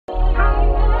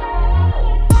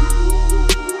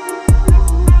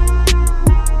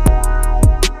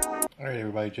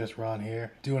everybody, just Ron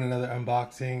here. Doing another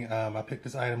unboxing. I picked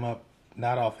this item up,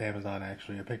 not off Amazon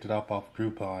actually. I picked it up off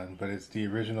Groupon, but it's the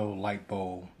original light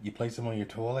bowl. You place them on your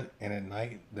toilet, and at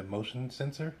night the motion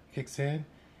sensor kicks in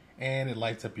and it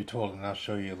lights up your toilet, and I'll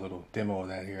show you a little demo of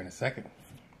that here in a second.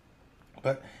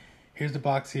 But here's the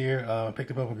box here. I picked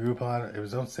it up on Groupon. It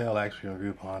was on sale actually on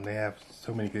Groupon. They have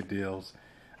so many good deals.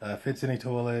 Fits any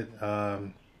toilet,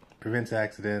 prevents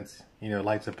accidents, you know,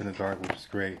 lights up in the dark, which is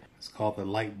great. It's called the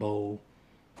LIGHTBOWL.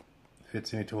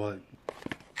 Fits any toilet.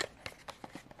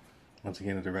 Once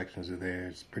again, the directions are there.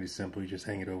 It's pretty simple. You just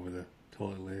hang it over the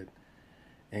toilet lid.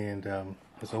 And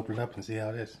let's open it up and see how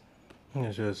it is. And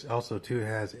it also too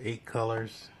has 8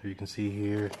 colors. You can see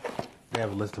here. They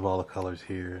have a list of all the colors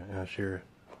here. And I'm sure.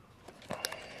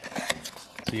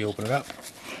 So you open it up.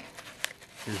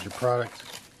 Here's your product.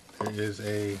 There is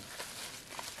a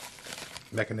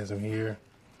mechanism here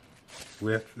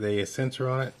with a sensor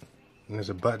on it, and there's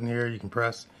a button here you can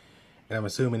press, and I'm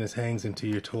assuming this hangs into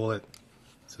your toilet.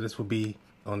 So this will be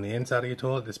on the inside of your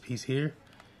toilet, this piece here,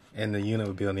 and the unit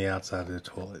will be on the outside of the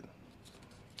toilet.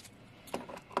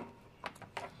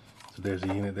 So there's a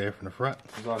unit there from the front.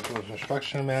 There's also an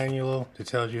instruction manual that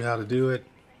tells you how to do it,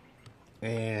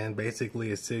 and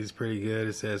basically it says pretty good.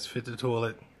 It says fit the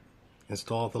toilet,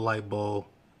 install the light bowl,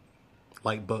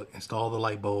 install the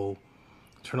light bowl,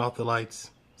 turn off the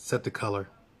lights, set the color,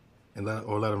 and let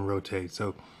them rotate.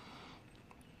 So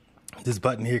this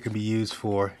button here can be used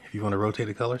for if you want to rotate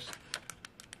the colors,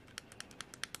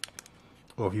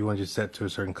 or if you want to just set to a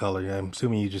certain color. I'm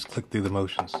assuming you just click through the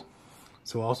motions.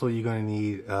 So also you're going to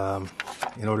need,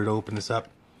 in order to open this up,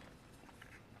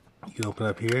 you can open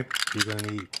up here. You're going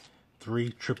to need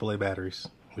 3 AAA batteries,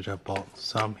 which I've bought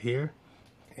some here.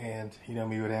 And you know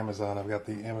me with Amazon, I've got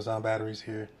the Amazon batteries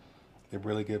here. They're a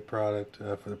really good product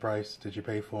for the price that you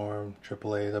pay for them.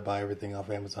 AAA, I buy everything off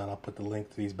Amazon. I'll put the link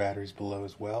to these batteries below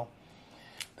as well.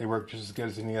 They work just as good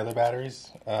as any other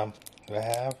batteries that I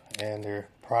have, and they're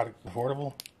product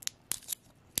affordable.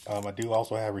 I do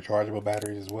also have rechargeable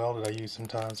batteries as well that I use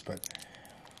sometimes, but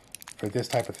for this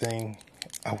type of thing,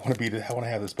 I want to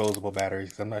have disposable batteries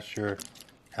because I'm not sure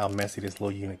how messy this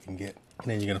little unit can get. And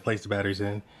then you're going to place the batteries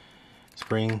in.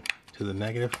 Spring to the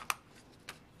negative,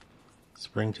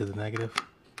 spring to the negative,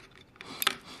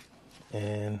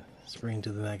 and spring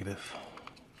to the negative.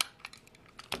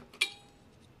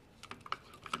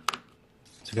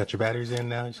 So you got your batteries in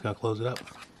now. You're just going to close it up.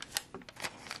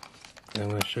 And I'm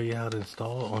going to show you how to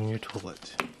install it on your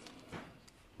toilet.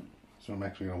 So I'm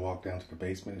actually going to walk down to the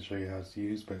basement and show you how it's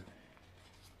used, but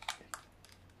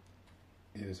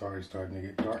it is already starting to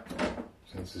get dark.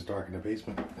 Since it's dark in the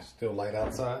basement, it's still light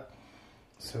outside.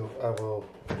 So I will,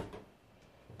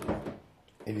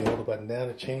 if you hold the button down,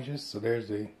 it changes. So there's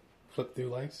the flip through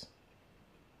lights.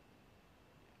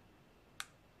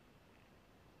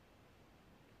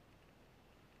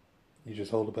 You just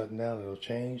hold the button down, it'll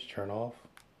change, turn off,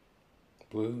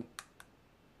 blue.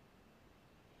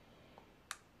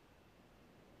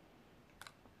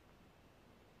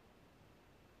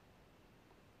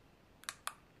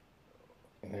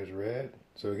 And there's red.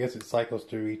 So I guess it cycles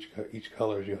through each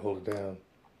color as you hold it down.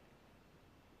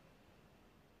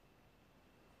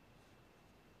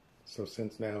 So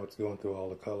since now it's going through all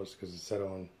the colors because it's set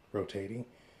on rotating,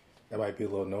 that might be a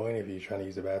little annoying if you're trying to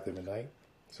use the bathroom at night.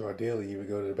 So ideally you would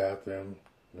go to the bathroom,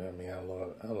 I mean, I don't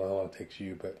know how long it takes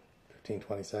you, but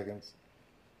 15-20 seconds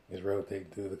is rotating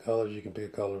through the colors. You can pick a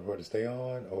color for it to stay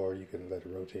on, or you can let it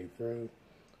rotate through.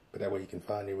 But that way you can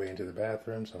find your way into the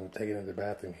bathroom. So I'm taking it into the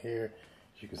bathroom here.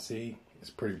 As you can see, it's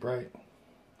pretty bright.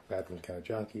 The bathroom's kind of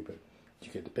junky, but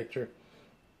you get the picture.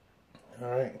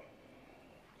 Alright.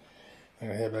 I'm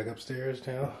going to head back upstairs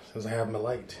now since I have my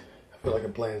light. I feel like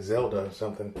I'm playing Zelda or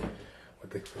something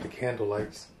with the candle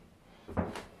lights.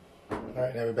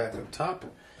 Alright, now we're back up top.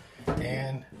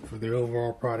 And for the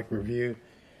overall product review,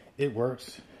 it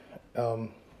works. For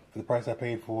the price I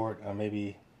paid for it,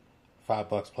 maybe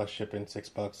 $5 plus shipping,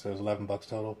 $6, so it was $11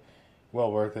 total.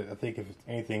 Well worth it. I think if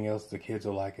anything else, the kids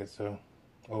will like it. So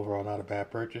overall, not a bad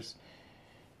purchase.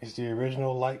 It's the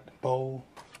original light bowl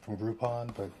from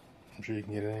Groupon, but I'm sure you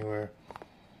can get it anywhere.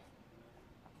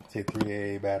 Take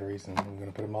 3 AA batteries, and I'm going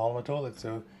to put them all in my toilet.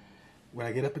 So when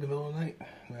I get up in the middle of the night,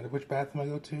 no matter which bathroom I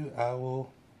go to, I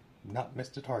will not miss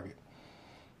the target.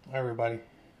 Alright, everybody.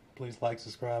 Please like,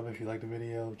 subscribe if you like the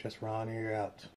video. Just Ron here, out.